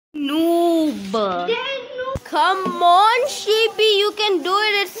Noob. Come on, Sheepy, you can do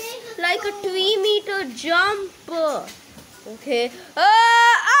it. It's like a 3-meter jump. Okay.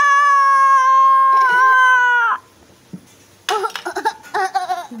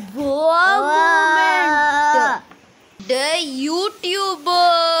 Wow, moment. The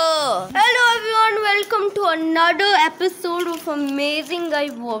YouTuber. Hello everyone, welcome to another episode of Amazing Guy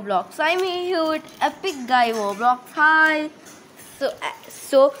Roblox. I'm here with Epic Guy Roblox. Hi.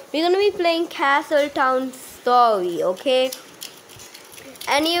 So we're gonna be playing Castle Town Story, okay?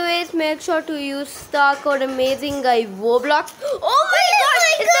 Anyways, make sure to use star code Amazing Guy Roblox. Oh my god!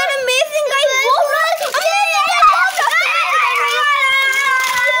 It's an Amazing Guy Roblox!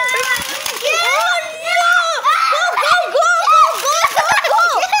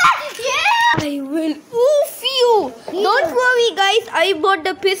 I will oof you! Don't worry guys, I bought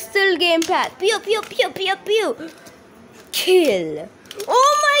the pistol game pass. Pew pew pew pew pew. Kill.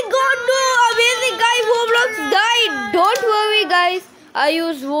 Oh my god, no! Amazing Guy Roblox died. Don't worry guys, I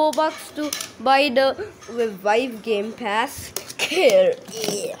use Robux to buy the revive game pass. Kill.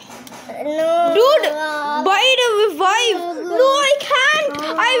 No. Dude, buy the revive. No, I can't.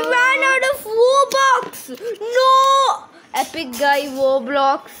 I ran out of Robux. No. Epic Guy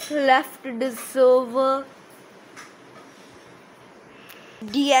Roblox left the server.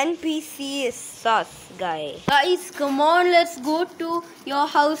 The NPC is sus, guy. Guys, come on, let's go to your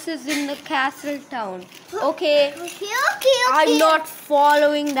houses in the castle town. Okay. Okay. I'm not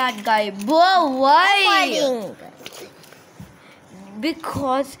following that guy. Bro, why?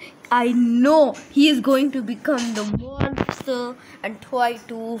 Because I know he is going to become the monster and try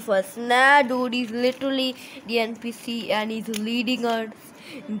to move us. Nah, dude, he's literally the NPC and he's leading us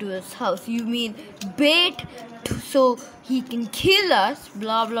into his house. You mean bait so he can kill us?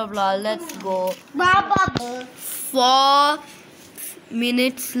 Blah blah blah. Let's go. 4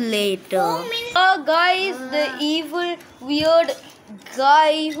 minutes later. Guys, the evil weird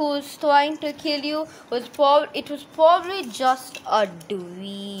guy who's trying to kill you was probably just a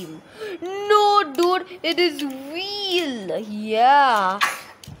dream. No, dude, it is real. Yeah.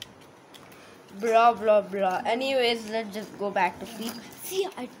 Blah blah blah. Anyways, let's just go back to sleep. See,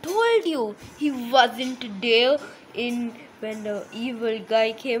 I told you he wasn't there when the evil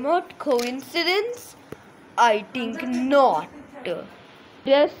guy came out. Coincidence? I think not. The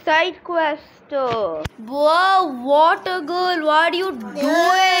side quest. Wow, water girl, what are you doing?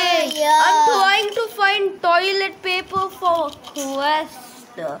 Yeah. I'm trying to find toilet paper for a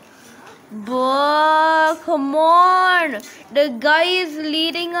quest. Bruh, come on. The guy is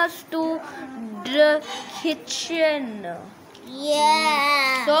leading us to the kitchen.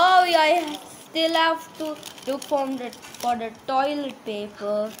 Yeah. Sorry, I still have to look for the toilet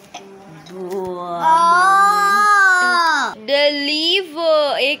paper. The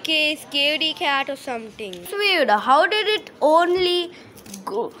lever, aka scaredy cat or something. It's weird. How did it only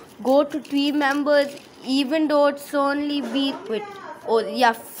go to 3 members even though it's only be with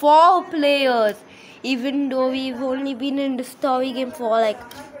 4 players, even though we've only been in the story game for like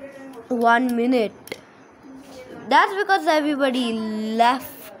 1 minute? That's because everybody left.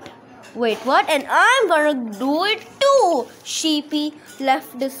 Wait, what? And I'm gonna do it too. Sheepy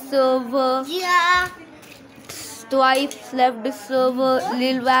left the server. Yeah. Stripes left the server.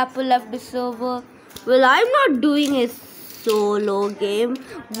 Lil Wapper left the server. Well, I'm not doing a solo game.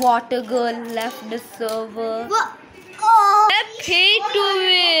 Water Girl left the server. Let's pay to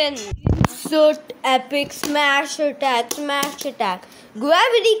win. Insert epic smash attack, smash attack.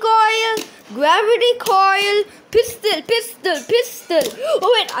 Gravity coil, pistol.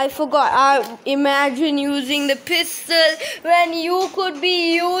 Oh wait, I forgot. I imagine using the pistol when you could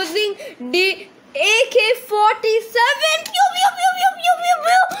be using the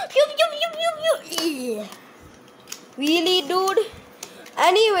AK-47. Really, dude?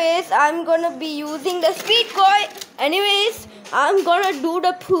 Anyways, I'm gonna be using the speed coil. Anyways, I'm gonna do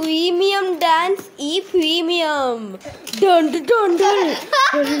the premium dance, E-premium. Dun dun dun dun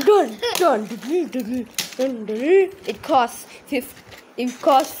dun dun dun dun dun. It costs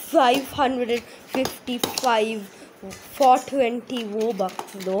 555 for 20 Robux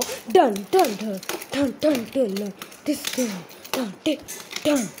though. Dun dun dun dun dun dun. This dun dun dun this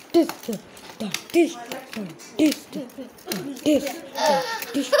dun dun this dun this dun this dun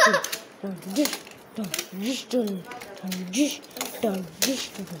this dun this dun this dun this dun this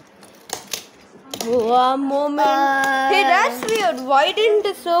dun. One moment. Hey, that's weird. Why didn't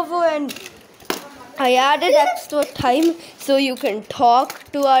the server end? I added extra time so you can talk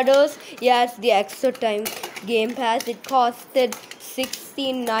to others. Yes, the extra time game pass. It costed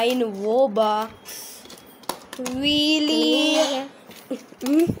 69 Robux. Really?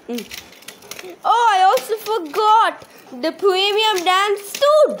 Oh, I also forgot the premium dance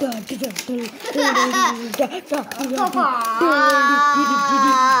too.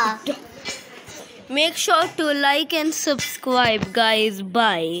 Make sure to like and subscribe, guys.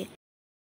 Bye.